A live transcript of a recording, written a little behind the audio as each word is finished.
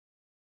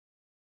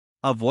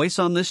A voice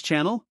on this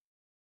channel?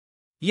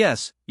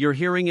 Yes, you're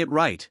hearing it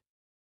right.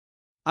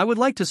 I would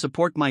like to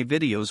support my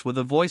videos with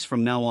a voice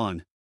from now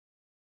on.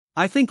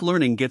 I think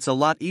learning gets a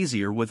lot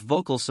easier with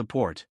vocal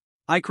support.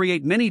 I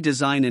create many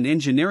design and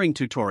engineering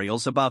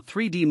tutorials about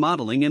 3D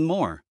modeling and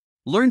more.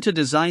 Learn to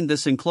design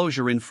this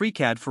enclosure in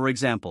FreeCAD, for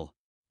example.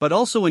 But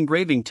also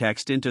engraving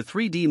text into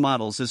 3D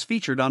models is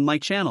featured on my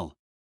channel.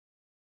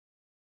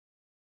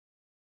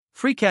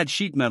 FreeCAD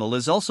sheet metal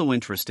is also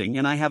interesting,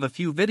 and I have a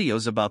few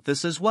videos about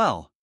this as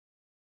well.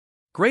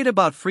 Great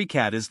about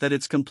FreeCAD is that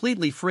it's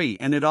completely free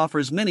and it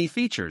offers many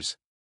features.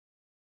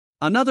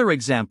 Another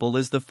example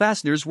is the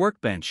fasteners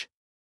workbench.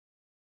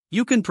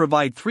 You can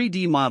provide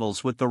 3D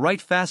models with the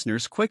right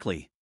fasteners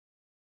quickly.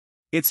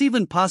 It's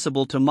even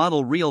possible to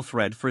model real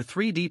thread for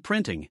 3D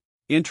printing.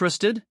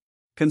 Interested?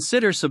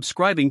 Consider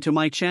subscribing to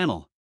my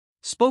channel.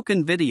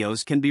 Spoken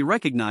videos can be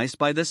recognized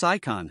by this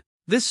icon.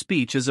 This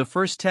speech is a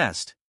first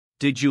test.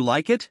 Did you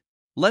like it?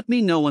 Let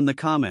me know in the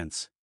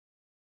comments.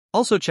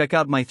 Also check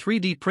out my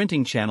 3D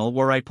printing channel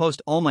where I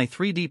post all my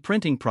 3D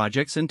printing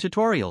projects and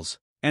tutorials.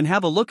 And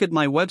have a look at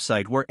my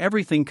website where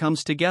everything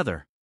comes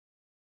together.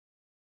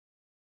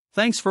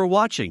 Thanks for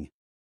watching.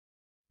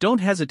 Don't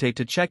hesitate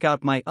to check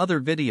out my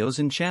other videos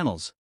and channels.